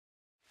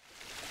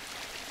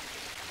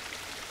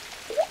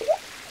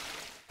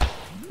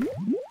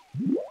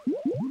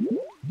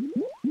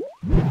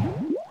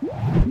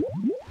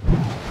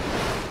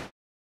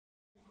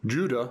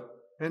Judah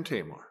and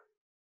Tamar.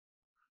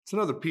 It's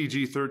another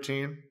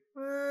PG-13,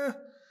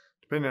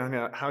 depending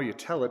on how you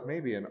tell it,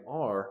 maybe an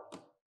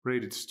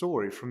R-rated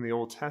story from the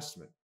Old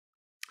Testament.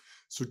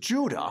 So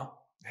Judah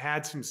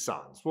had some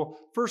sons. Well,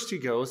 first he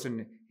goes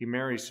and he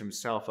marries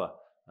himself a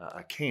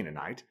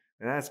Canaanite,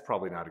 and that's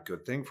probably not a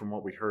good thing from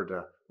what we heard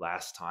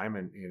last time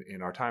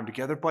in our time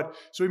together. But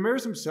so he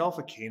marries himself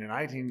a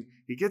Canaanite, and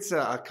he gets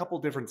a couple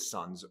different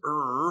sons,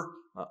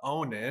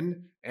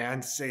 Onan,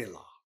 and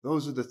Selah.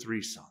 Those are the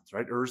three sons,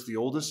 right? Er's the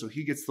oldest, so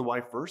he gets the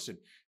wife first, and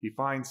he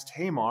finds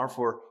Tamar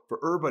for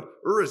but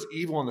is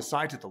evil in the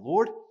sight of the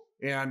Lord,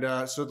 and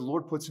so the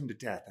Lord puts him to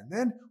death. And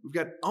then we've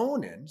got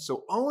Onan.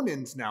 So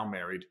Onan's now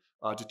married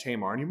to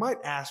Tamar, and you might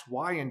ask,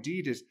 why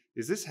indeed is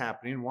this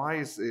happening? Why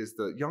is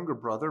the younger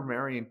brother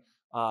marrying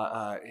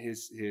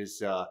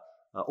his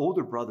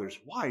older brother's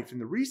wife? And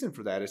the reason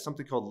for that is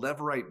something called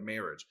Levirate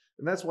marriage.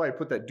 And that's why I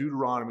put that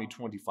Deuteronomy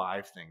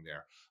 25 thing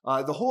there.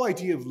 The whole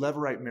idea of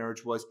Levirate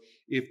marriage was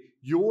if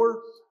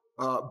your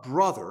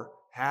brother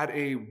had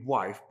a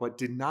wife but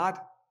did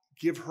not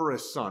give her a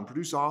son,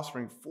 produce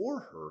offspring for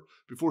her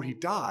before he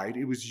died,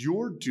 it was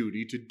your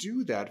duty to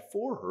do that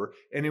for her,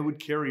 and it would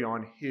carry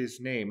on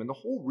his name. And the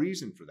whole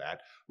reason for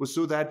that was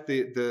so that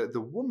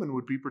the woman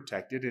would be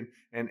protected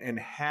and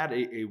had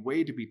a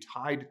way to be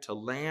tied to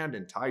land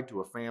and tied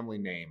to a family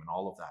name and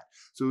all of that.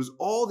 So it was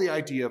all the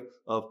idea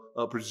of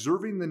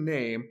preserving the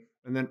name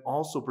and then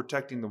also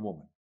protecting the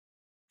woman.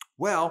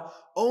 Well,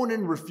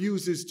 Onan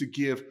refuses to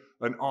give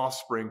an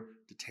offspring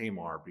to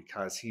Tamar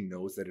because he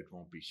knows that it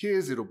won't be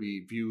his. It'll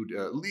be viewed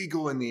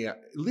legally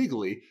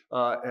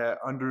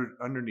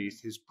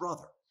underneath his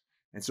brother.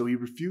 And so he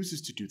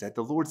refuses to do that.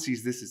 The Lord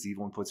sees this as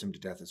evil and puts him to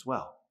death as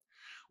well.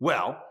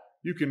 Well,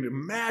 you can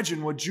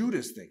imagine what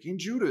Judah's thinking.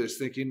 Judah is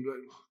thinking,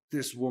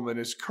 this woman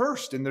is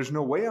cursed, and there's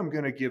no way I'm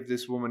going to give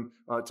this woman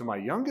to my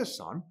youngest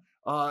son,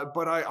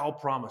 but I'll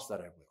promise that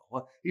I will.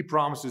 Well, he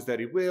promises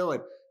that he will,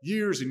 and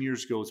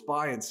years goes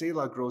by, and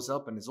Selah grows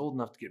up and is old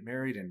enough to get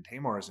married, and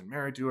Tamar isn't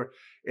married to her,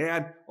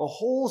 and a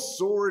whole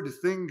sordid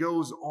thing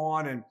goes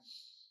on, and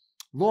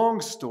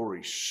long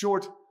story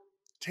short,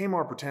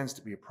 Tamar pretends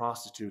to be a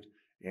prostitute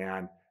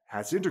and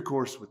has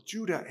intercourse with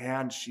Judah,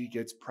 and she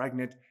gets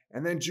pregnant,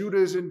 and then Judah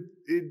is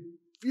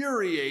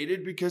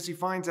infuriated because he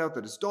finds out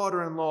that his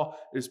daughter-in-law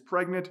is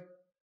pregnant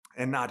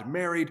and not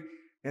married,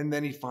 and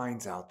then he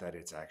finds out that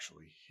it's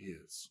actually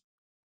his.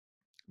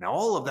 Now,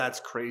 all of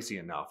that's crazy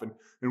enough, and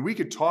we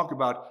could talk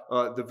about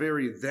the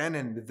very then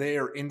and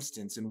there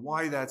instance and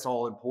why that's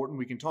all important.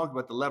 We can talk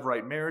about the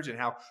Levirate marriage and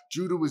how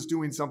Judah was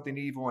doing something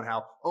evil and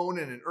how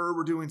Onan and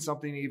were doing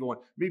something evil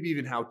and maybe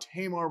even how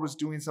Tamar was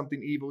doing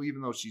something evil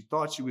even though she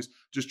thought she was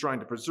just trying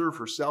to preserve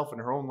herself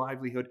and her own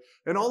livelihood.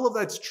 And all of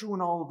that's true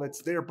and all of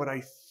that's there, but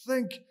I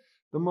think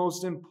the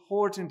most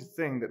important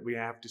thing that we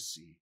have to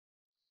see,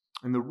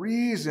 and the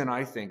reason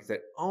I think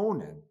that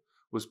Onan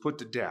was put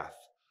to death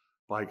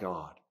by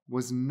God,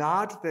 was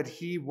not that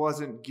he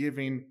wasn't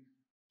giving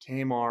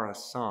Tamar a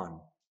son,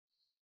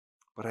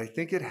 but I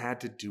think it had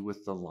to do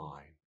with the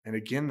line. And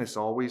again, this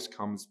always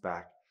comes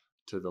back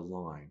to the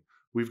line.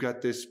 We've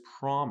got this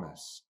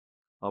promise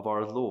of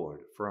our Lord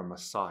for a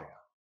Messiah.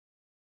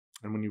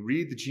 And when you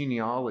read the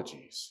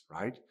genealogies,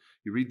 right?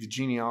 You read the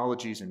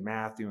genealogies in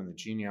Matthew and the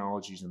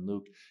genealogies in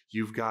Luke,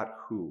 you've got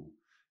who?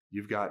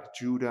 You've got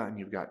Judah and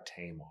you've got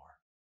Tamar.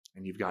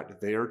 And you've got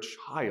their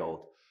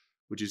child,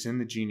 which is in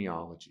the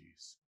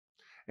genealogies.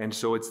 And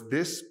so it's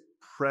this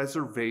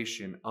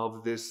preservation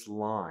of this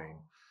line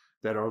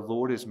that our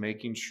Lord is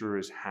making sure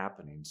is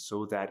happening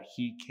so that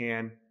he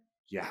can,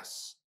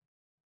 yes,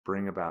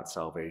 bring about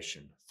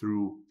salvation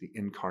through the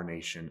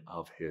incarnation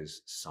of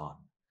his Son.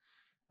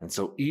 And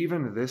so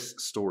even this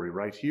story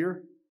right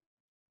here,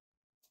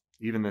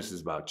 even this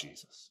is about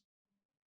Jesus.